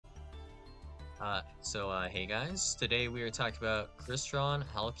Hey guys, today we are talking about Crystron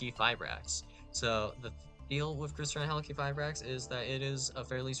Halqifibrax. So, the deal with Crystron Halqifibrax is that it is a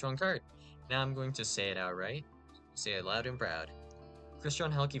fairly strong card. Now I'm going to say it outright, say it loud and proud.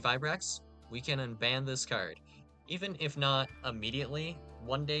 Crystron Halqifibrax, we can unban this card. Even if not immediately,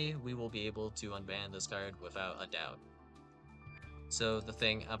 one day we will be able to unban this card without a doubt. So the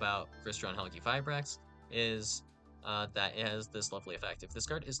thing about Crystron Halqifibrax is that it has this lovely effect. If this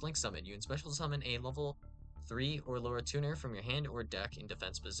card is Link Summoned, you can special summon a level 3 or lower tuner from your hand or deck in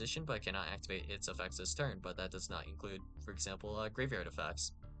defense position, but cannot activate its effects this turn. But that does not include, for example, graveyard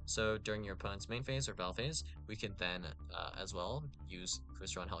effects. So during your opponent's main phase or battle phase, we can then as well use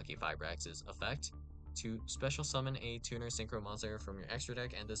Crystron Halqifibrax's effect to special summon a tuner synchro monster from your extra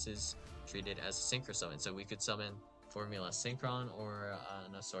deck, and this is treated as a synchro summon. So we could summon Formula Synchron or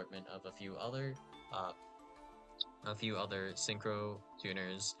an assortment of uh, a few other synchro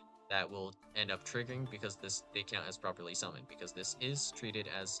tuners that will end up triggering because they count as properly summoned, because this is treated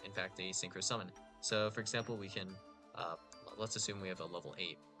as in fact a synchro summon. So for example, we can let's assume we have a level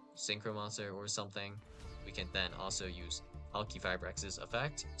 8 synchro monster or something. We can then also use Halqifibrax's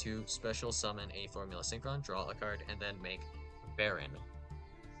effect to special summon a Formula Synchron, draw a card, and then make Baron.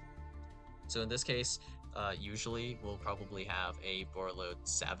 So in this case, usually we'll probably have a Borreload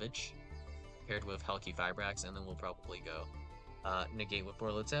Savage paired with Halqifibrax, and then we'll probably go negate with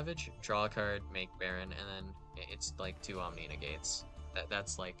Borreload Savage, draw a card, make Baron, and then it's like 2 Omni negates.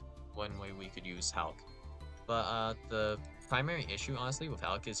 That's like one way we could use Halq. But the primary issue, honestly, with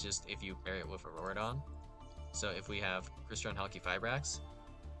Halq is just if you pair it with Auroradon. So if we have Crystron Halqifibrax,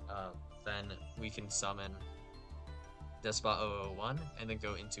 then we can summon Despot 001 and then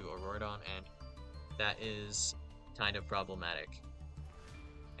go into Auroradon, and that is kind of problematic.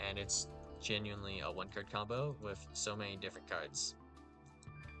 And it's genuinely a one-card combo with so many different cards.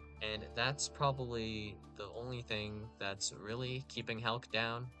 And that's probably the only thing that's really keeping Halq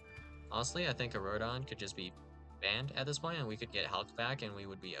down. Honestly, I think Auroradon could just be banned at this point and we could get Halq back and we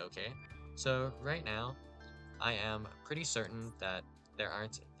would be okay. So right now, I am pretty certain that there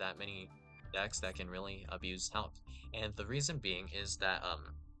aren't that many decks that can really abuse Halq. And the reason being is that,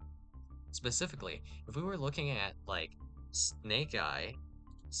 specifically, if we were looking at, like, Snake Eye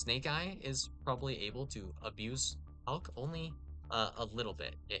is probably able to abuse Halq only a little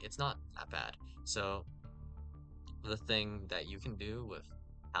bit. It's not that bad. So, the thing that you can do with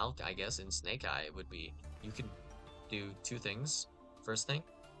Halq, I guess, in Snake Eye would be, you can do two things. First thing,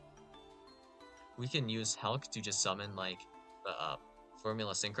 we can use Halq to just summon, like, the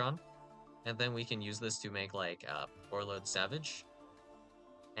Formula Synchron, and then we can use this to make, like, Warlord Savage,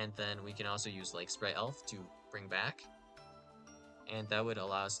 and then we can also use, like, Sprite Elf to bring back, and that would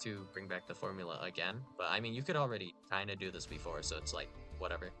allow us to bring back the formula again. But, I mean, you could already kind of do this before, so it's, like,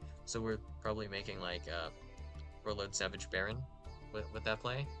 whatever. So we're probably making, like, Warlord Savage Baron with that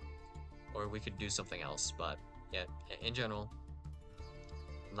play, or we could do something else, but, yeah, in general,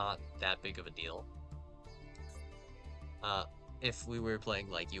 not that big of a deal. If we were playing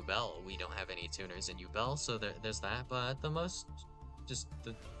like Yubel, we don't have any tuners in Yubel, so there's that. But the most, just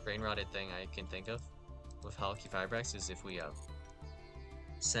the brain-rotted thing I can think of with Halqifibrax is if we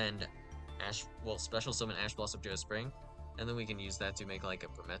send special summon Ash Blossom Joe Spring, and then we can use that to make like a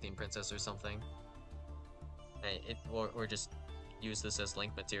Promethean Princess or something, or just use this as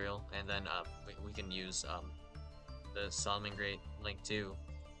link material, and then we can use the Solomon Great Link 2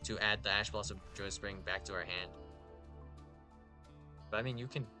 to add the Ash Blossom Joy Spring back to our hand. But I mean, you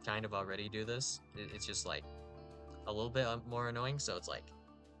can kind of already do this. It's just like a little bit more annoying, so it's like,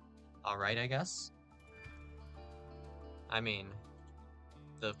 alright, I guess. I mean,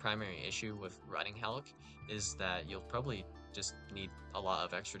 the primary issue with running Halq is that you'll probably just need a lot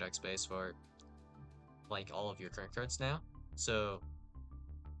of extra deck space for like all of your current cards now. So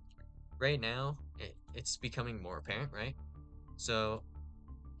right now, it's becoming more apparent, right? So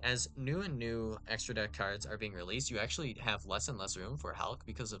as new extra deck cards are being released, you actually have less and less room for Halq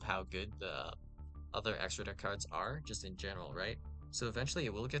because of how good the other extra deck cards are, just in general, right? So eventually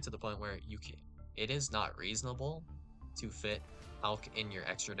it will get to the point where it is not reasonable to fit Halq in your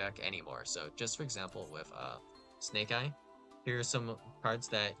extra deck anymore. So just for example, with Snake Eye, here are some cards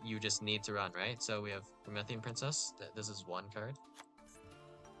that you just need to run, right? So we have Promethean Princess. This is one card.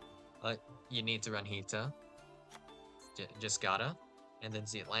 You need to run Hita. Just gotta. And then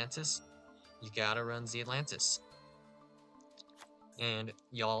Z Atlantis, you gotta run Z Atlantis. And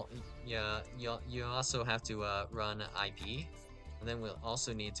you also have to run IP, and then we'll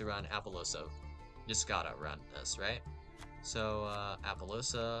also need to run Apollosa. Just gotta run this, right? So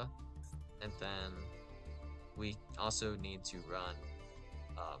Apollosa, and then we also need to run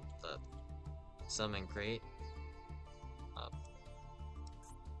the summon great. Uh,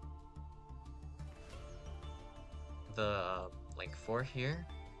 the link 4 here,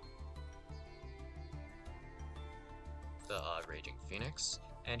 the Raging Phoenix,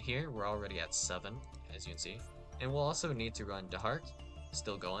 and here we're already at 7, as you can see. And we'll also need to run Dahark,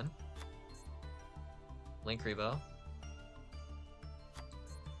 still going. Link Rebo.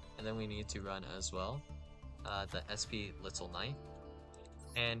 And then we need to run as well the SP Little Knight.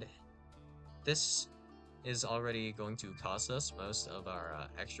 And this is already going to cost us most of our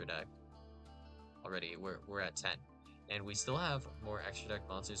extra deck. Already, we're at 10. And we still have more extra deck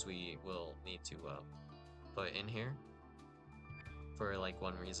monsters we will need to put in here for like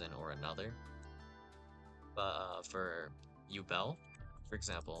one reason or another. But for Yubel, for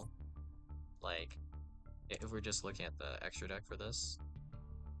example, like if we're just looking at the extra deck for this,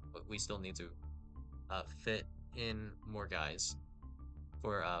 we still need to fit in more guys.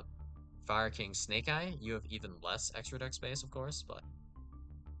 For Fire King Snake Eye, you have even less extra deck space, of course, but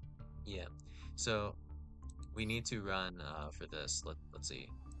yeah. So we need to run for this. Let's see.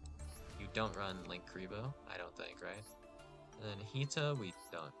 You don't run Link Kribo, I don't think, right? And then Hita, we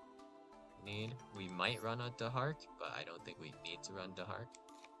don't need. We might run a Dahark, but I don't think we need to run Dahark.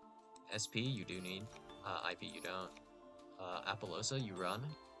 SP, you do need. IP, you don't. Apollosa, you run.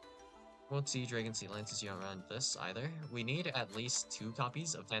 World Sea Dragon Sea Lances, you don't run this either. We need at least 2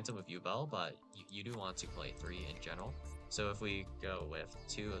 copies of Phantom of Yubel, but you do want to play 3 in general. So if we go with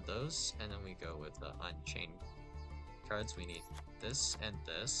 2 of those, and then we go with the Unchained cards, we need this and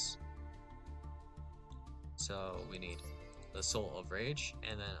this. So we need the Soul of Rage,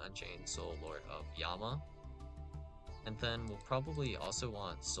 and then Unchained Soul Lord of Yama. And then we'll probably also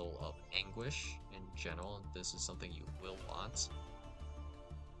want Soul of Anguish in general. This is something you will want.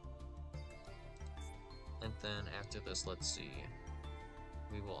 And then after this, let's see.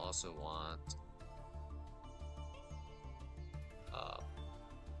 We will also want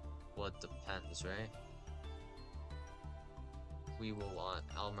what depends, right? We will want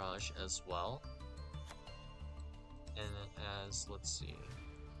Almirage as well. And as, let's see,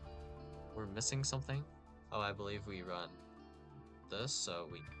 we're missing something. Oh, I believe we run this, so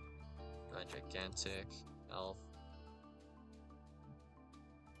we run Gigantic, Elf,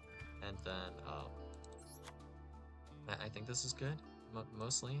 and then I think this is good,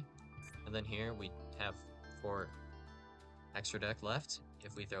 mostly. And then here we have 4 extra deck left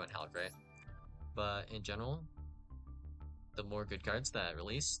if we throw in halq, right? But in general, the more good cards that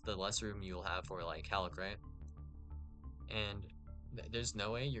release, the less room you'll have for like halq, right? And there's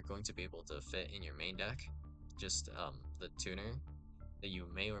no way you're going to be able to fit in your main deck just the tuner that you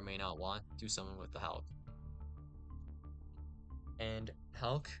may or may not want to summon with the halq. And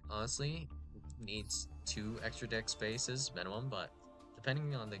halq honestly needs 2 extra deck spaces minimum, but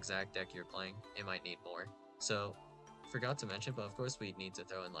depending on the exact deck you're playing, it might need more. So forgot to mention, but of course we need to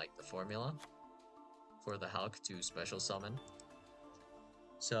throw in like the formula for the halq to special summon.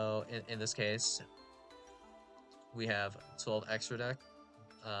 So in this case, we have 12 extra deck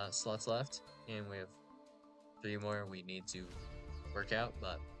slots left, and we have 3 more we need to work out,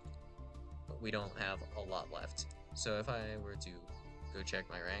 but we don't have a lot left. So if I were to go check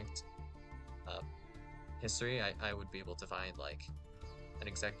my ranked history, I would be able to find like an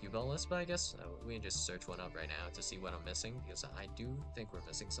exact Yubel list, but I guess we can just search one up right now to see what I'm missing, because I do think we're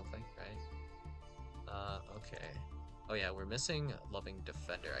missing something, right? Okay. Oh yeah, we're missing Loving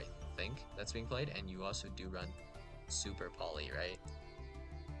Defender, I think, that's being played, and you also do run Super Poly, right?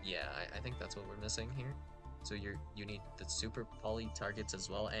 Yeah, I think that's what we're missing here. So you need the Super Poly targets as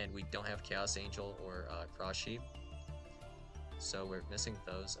well, and we don't have Chaos Angel or Cross Sheep. So we're missing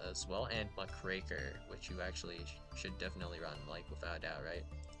those as well, and Muckraker, which you actually should definitely run, like, without a doubt, right?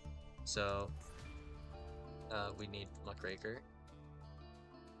 So we need Muckraker,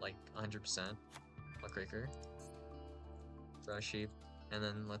 like 100% Muckraker, Cross Sheep, and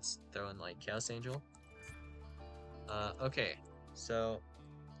then let's throw in like Chaos Angel. Okay, so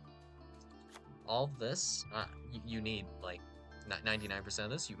all of this, you need like 99%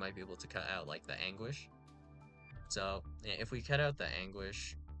 of this. You might be able to cut out like the Anguish. So if we cut out the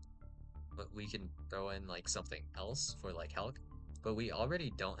Anguish, we can throw in like something else for like halq. But we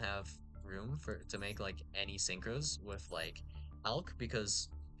already don't have room to make like any synchros with like halq, because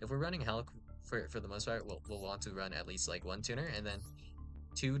if we're running halq for the most part, we'll want to run at least like 1 tuner and then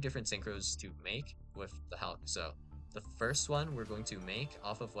 2 different synchros to make with the halq. So the first one we're going to make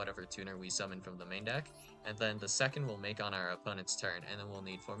off of whatever tuner we summon from the main deck, and then the second we'll make on our opponent's turn, and then we'll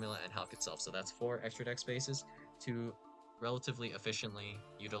need formula and halq itself. So that's 4 extra deck spaces to relatively efficiently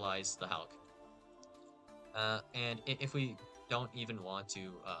utilize the halq. And if we don't even want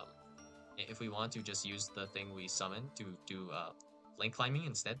to If we want to just use the thing we summoned to do link climbing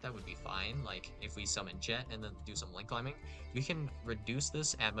instead, that would be fine. Like if we summon Jet and then do some link climbing, we can reduce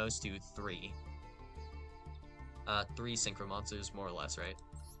this at most to three. Three synchro monsters, more or less, right?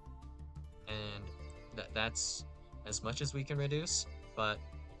 And that's as much as we can reduce, but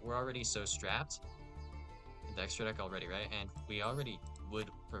we're already so strapped in the extra deck already, right? And we already would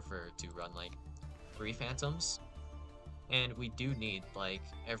prefer to run like 3 Phantoms, and we do need like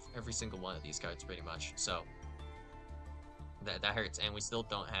every single one of these cards pretty much, so that hurts. And we still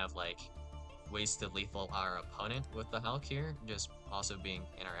don't have like ways to lethal our opponent with the Halq here, just also being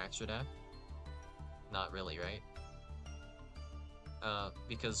in our extra deck. Not really, right?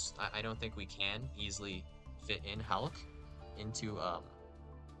 Because I don't think we can easily fit in Halq into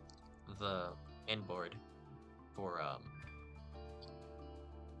the inboard for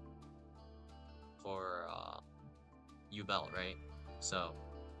Yubel, right? So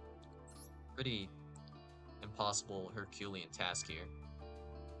pretty impossible Herculean task here.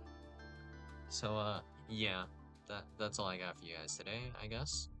 So yeah, that's all I got for you guys today, I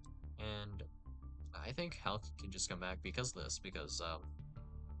guess. And I think Halq can just come back because of this, because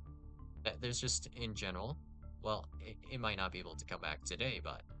there's just in general, well, it might not be able to come back today,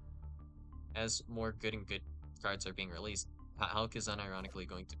 but as more good and good cards are being released, Halq is unironically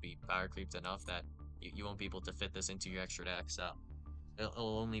going to be power creeped enough that you won't be able to fit this into your extra deck, so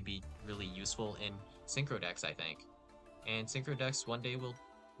it'll only be really useful in synchro decks, I think. And synchro decks one day will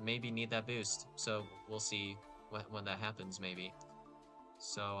maybe need that boost, so we'll see when that happens, maybe.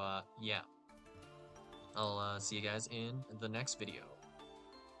 So, yeah. I'll see you guys in the next video.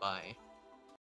 Bye.